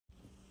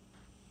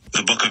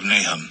The book of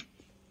Nahum,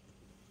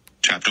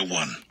 chapter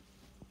 1.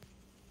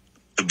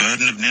 The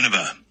burden of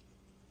Nineveh.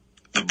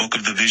 The book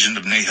of the vision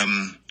of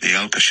Nahum the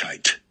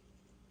Elkoshite.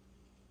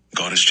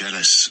 God is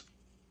jealous,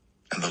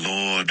 and the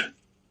Lord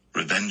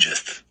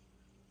revengeth.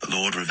 The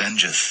Lord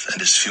revengeth,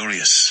 and is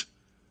furious.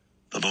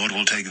 The Lord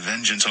will take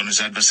vengeance on his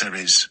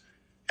adversaries,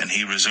 and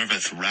he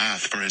reserveth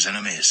wrath for his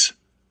enemies.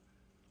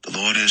 The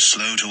Lord is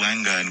slow to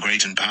anger and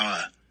great in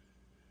power,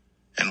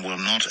 and will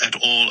not at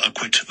all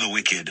acquit the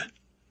wicked.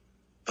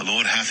 The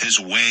Lord hath his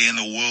way in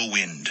the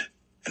whirlwind,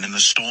 and in the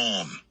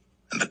storm,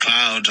 and the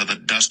clouds are the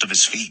dust of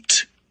his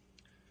feet.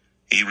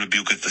 He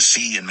rebuketh the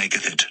sea, and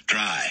maketh it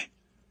dry,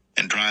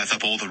 and drieth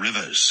up all the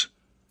rivers.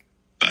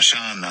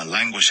 Bashan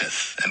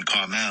languisheth, and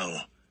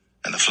Carmel,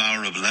 and the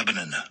flower of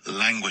Lebanon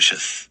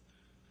languisheth.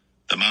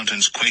 The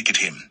mountains quake at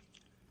him,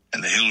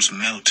 and the hills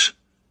melt,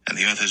 and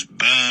the earth is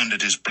burned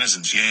at his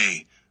presence,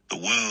 yea, the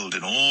world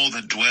and all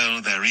that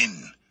dwell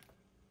therein.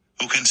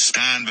 Who can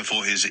stand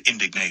before his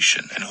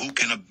indignation, and who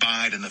can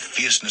abide in the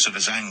fierceness of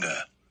his anger?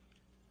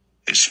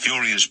 His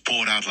fury is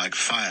poured out like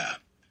fire,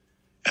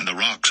 and the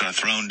rocks are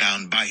thrown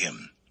down by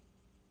him.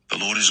 The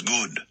Lord is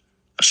good,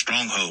 a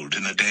stronghold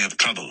in the day of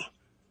trouble,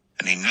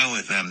 and he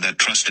knoweth them that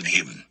trust in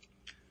him.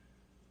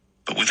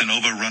 But with an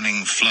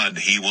overrunning flood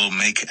he will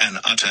make an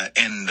utter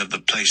end of the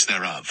place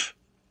thereof,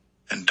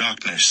 and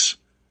darkness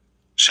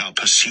shall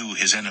pursue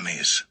his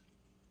enemies.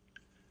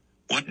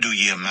 What do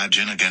ye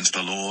imagine against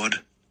the Lord?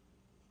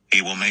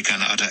 He will make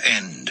an utter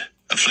end.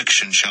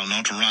 Affliction shall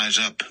not rise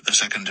up the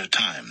second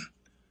time.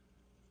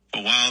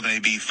 For while they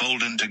be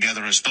folden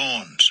together as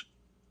thorns,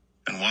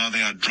 and while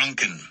they are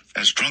drunken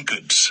as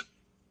drunkards,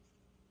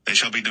 they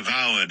shall be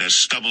devoured as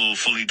stubble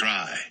fully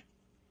dry.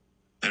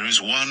 There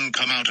is one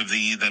come out of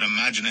thee that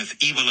imagineth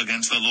evil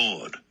against the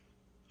Lord,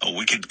 a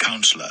wicked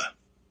counselor.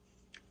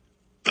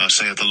 Thus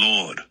saith the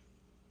Lord,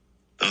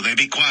 though they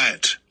be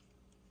quiet,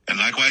 and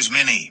likewise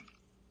many,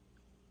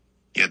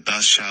 yet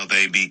thus shall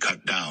they be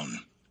cut down,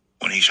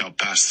 when he shall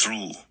pass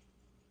through.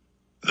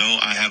 Though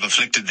I have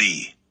afflicted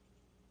thee,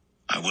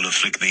 I will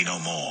afflict thee no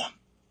more.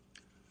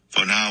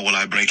 For now will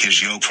I break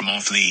his yoke from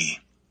off thee,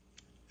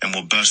 and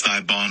will burst thy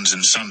bonds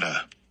in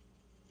sunder.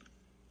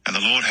 And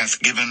the Lord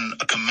hath given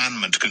a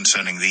commandment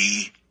concerning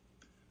thee,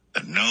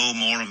 that no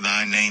more of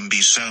thy name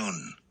be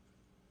sown.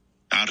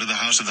 Out of the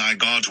house of thy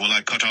gods will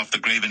I cut off the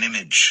graven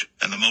image,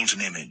 and the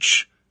molten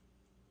image.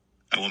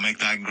 I will make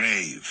thy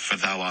grave, for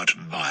thou art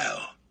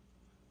vile.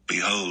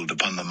 Behold,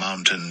 upon the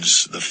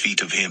mountains the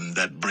feet of him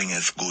that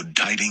bringeth good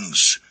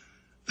tidings,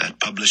 that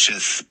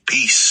publisheth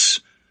peace.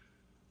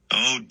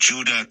 O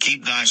Judah,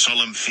 keep thy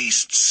solemn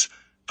feasts,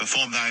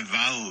 perform thy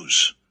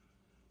vows,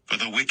 for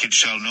the wicked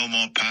shall no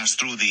more pass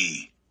through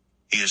thee.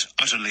 He is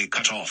utterly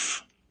cut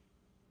off.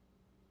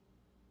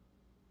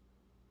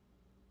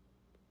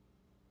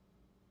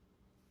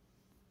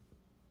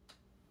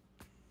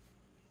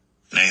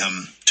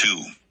 Nahum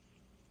 2.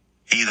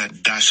 He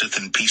that dasheth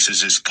in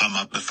pieces is come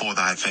up before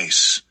thy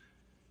face.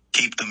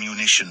 Keep the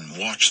munition,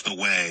 watch the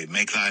way,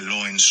 make thy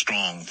loins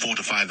strong,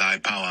 fortify thy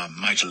power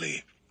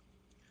mightily.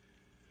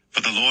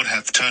 For the Lord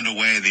hath turned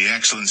away the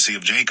excellency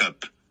of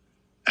Jacob,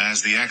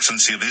 as the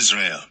excellency of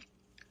Israel.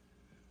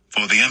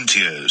 For the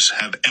emptiers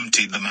have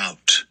emptied them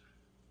out,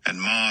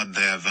 and marred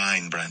their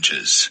vine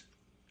branches.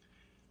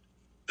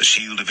 The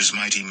shield of his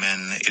mighty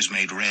men is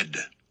made red.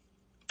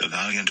 The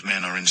valiant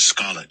men are in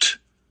scarlet.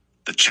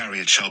 The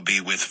chariot shall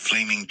be with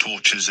flaming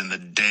torches in the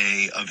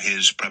day of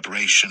his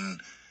preparation,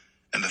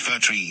 and the fir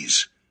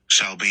trees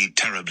shall be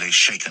terribly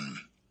shaken.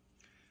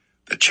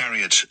 The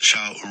chariots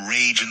shall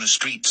rage in the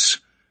streets.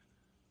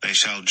 They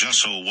shall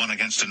jostle one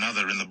against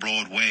another in the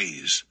broad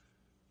ways.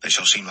 They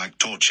shall seem like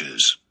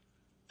torches.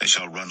 They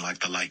shall run like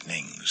the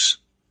lightnings.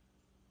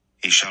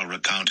 He shall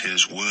recount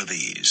his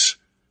worthies.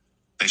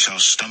 They shall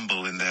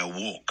stumble in their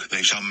walk.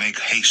 They shall make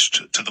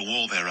haste to the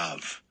wall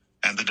thereof,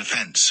 and the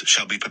defense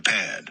shall be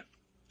prepared.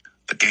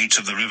 The gates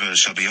of the rivers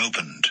shall be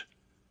opened,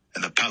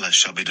 and the palace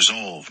shall be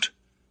dissolved.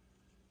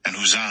 And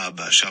Huzab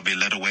shall be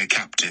led away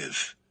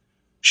captive.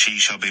 She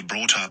shall be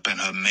brought up, and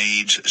her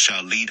maids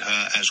shall lead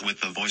her as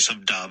with the voice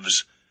of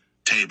doves,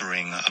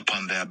 tabering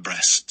upon their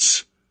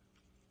breasts.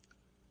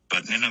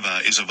 But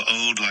Nineveh is of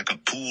old like a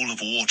pool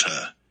of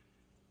water,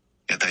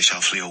 yet they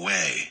shall flee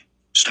away.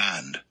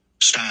 Stand,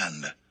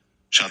 stand,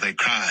 shall they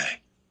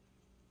cry,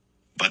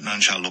 but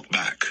none shall look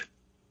back.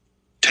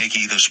 Take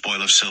ye the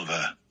spoil of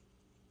silver,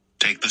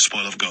 take the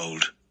spoil of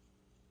gold,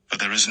 for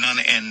there is none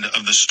end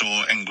of the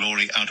store and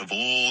glory out of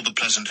all the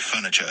pleasant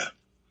furniture.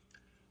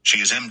 She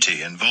is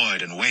empty and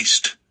void and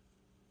waste,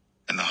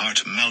 and the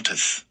heart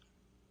melteth,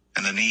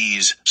 and the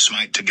knees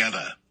smite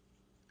together,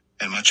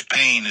 and much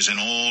pain is in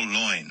all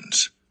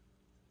loins,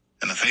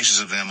 and the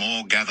faces of them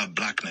all gather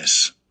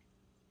blackness.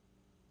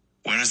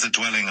 Where is the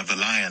dwelling of the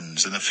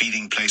lions, and the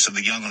feeding place of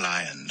the young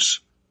lions,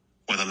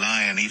 where the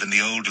lion, even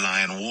the old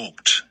lion,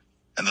 walked,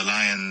 and the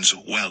lions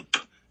whelp,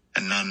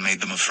 and none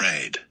made them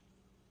afraid?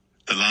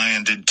 The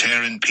lion did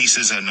tear in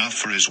pieces enough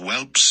for his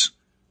whelps,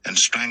 and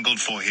strangled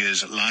for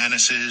his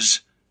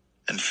lionesses,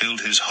 and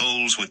filled his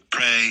holes with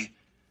prey,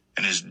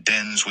 and his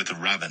dens with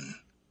ravin.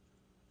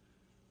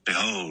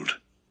 Behold,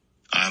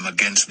 I am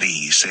against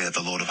thee, saith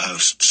the Lord of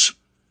hosts,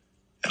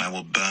 and I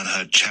will burn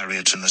her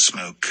chariots in the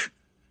smoke,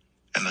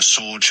 and the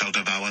sword shall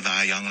devour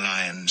thy young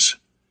lions,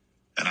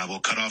 and I will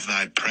cut off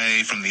thy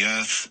prey from the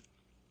earth,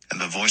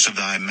 and the voice of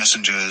thy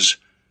messengers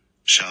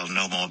shall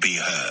no more be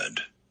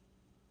heard.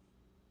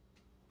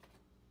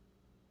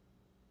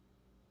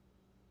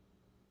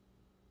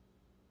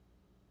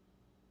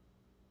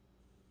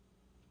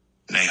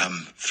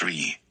 Nahum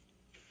 3.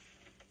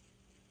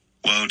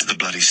 Woe to the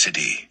bloody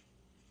city!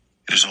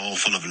 It is all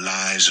full of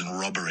lies and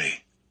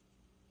robbery.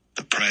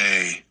 The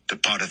prey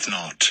departeth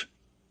not.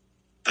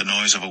 The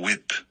noise of a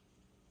whip,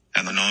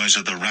 and the noise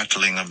of the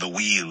rattling of the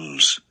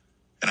wheels,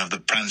 and of the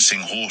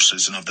prancing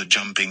horses, and of the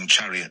jumping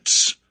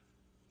chariots.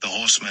 The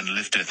horseman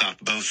lifteth up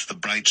both the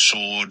bright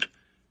sword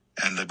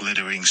and the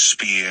glittering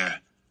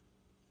spear,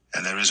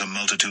 and there is a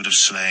multitude of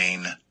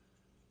slain,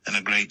 and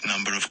a great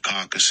number of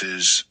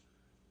carcasses,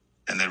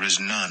 and there is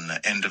none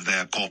end of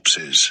their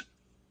corpses.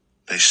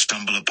 They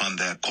stumble upon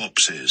their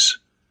corpses,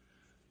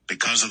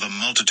 because of the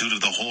multitude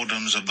of the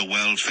whoredoms of the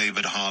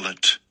well-favored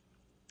harlot,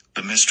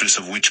 the mistress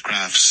of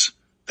witchcrafts,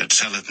 that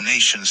selleth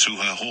nations through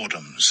her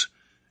whoredoms,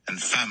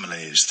 and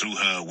families through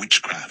her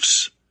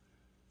witchcrafts.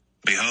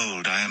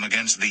 Behold, I am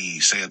against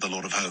thee, saith the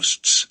Lord of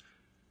hosts,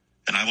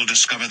 and I will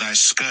discover thy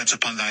skirts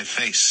upon thy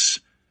face,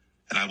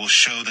 and I will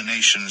show the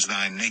nations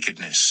thy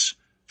nakedness,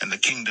 and the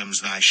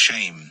kingdoms thy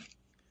shame.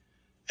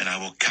 And I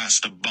will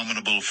cast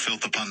abominable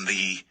filth upon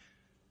thee,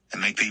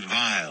 and make thee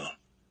vile,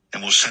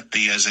 and will set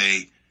thee as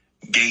a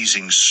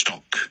gazing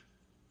stock.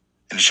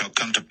 And it shall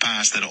come to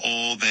pass that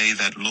all they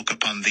that look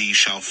upon thee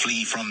shall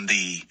flee from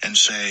thee, and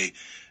say,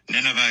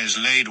 Nineveh is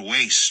laid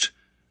waste.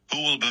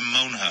 Who will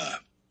bemoan her?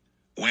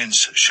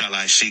 Whence shall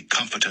I seek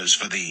comforters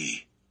for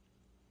thee?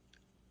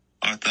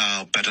 Art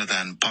thou better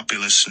than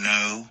populous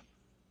snow,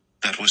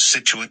 that was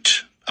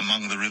situate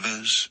among the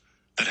rivers,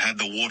 that had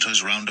the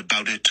waters round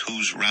about it,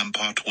 whose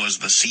rampart was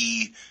the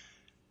sea,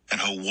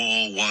 and her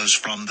wall was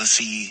from the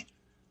sea?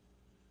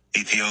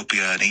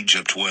 Ethiopia and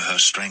Egypt were her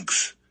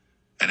strength,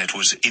 and it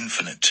was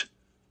infinite.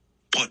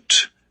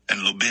 Put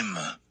and Lubim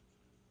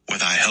were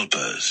thy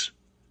helpers.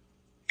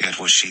 Yet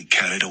was she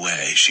carried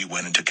away, she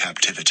went into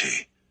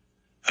captivity.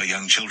 Her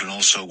young children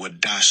also were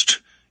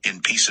dashed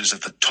in pieces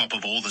at the top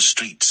of all the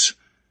streets,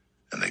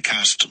 and they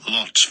cast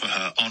lots for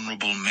her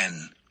honorable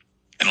men,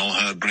 and all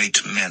her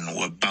great men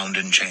were bound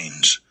in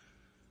chains.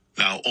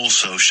 Thou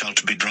also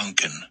shalt be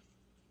drunken,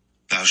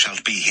 thou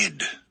shalt be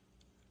hid.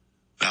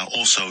 Thou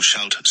also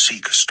shalt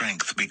seek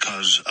strength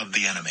because of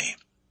the enemy.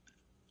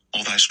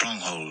 All thy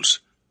strongholds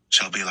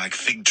shall be like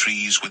fig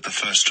trees with the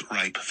first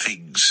ripe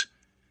figs.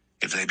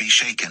 If they be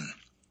shaken,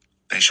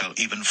 they shall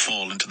even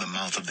fall into the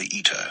mouth of the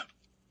eater.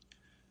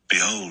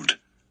 Behold,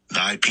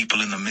 thy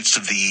people in the midst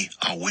of thee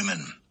are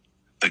women.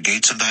 The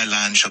gates of thy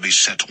land shall be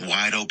set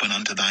wide open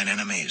unto thine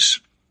enemies.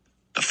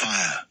 The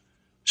fire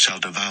shall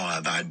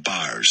devour thy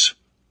bars.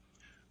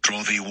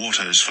 Draw thee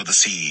waters for the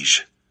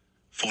siege.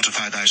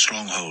 Fortify thy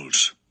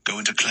strongholds. Go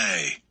into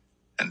clay,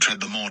 and tread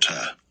the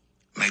mortar.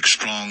 Make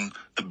strong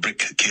the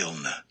brick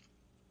kiln.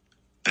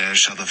 There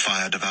shall the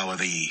fire devour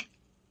thee.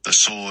 The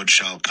sword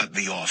shall cut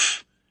thee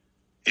off.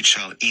 It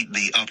shall eat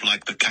thee up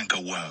like the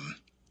cankerworm.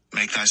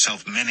 Make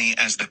thyself many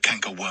as the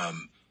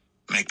cankerworm.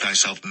 Make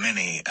thyself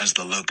many as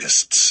the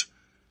locusts.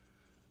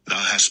 Thou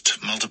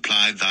hast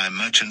multiplied thy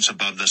merchants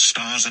above the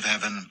stars of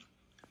heaven.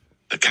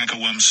 The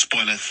cankerworm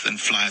spoileth and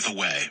flieth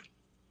away.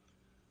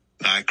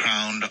 Thy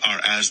crowned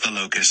are as the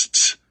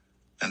locusts,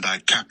 and thy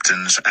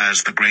captains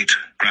as the great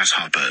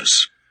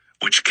grasshoppers,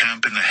 which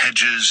camp in the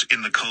hedges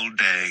in the cold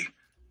day.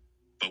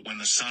 But when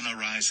the sun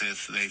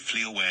ariseth, they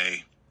flee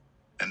away,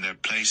 and their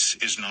place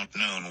is not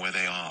known where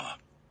they are.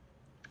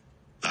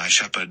 Thy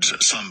shepherds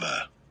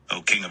slumber,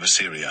 O king of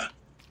Assyria.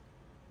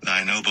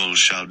 Thy nobles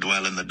shall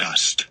dwell in the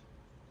dust.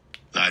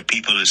 Thy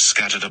people is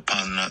scattered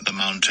upon the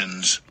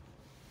mountains,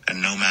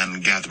 and no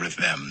man gathereth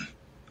them.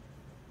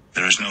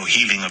 There is no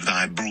healing of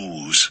thy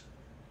bruise.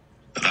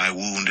 Thy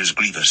wound is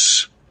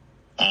grievous.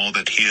 All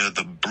that hear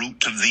the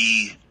bruit of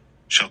thee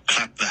shall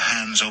clap the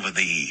hands over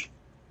thee.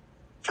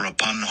 For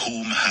upon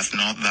whom hath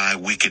not thy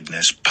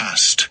wickedness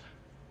passed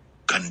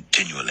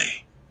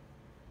continually?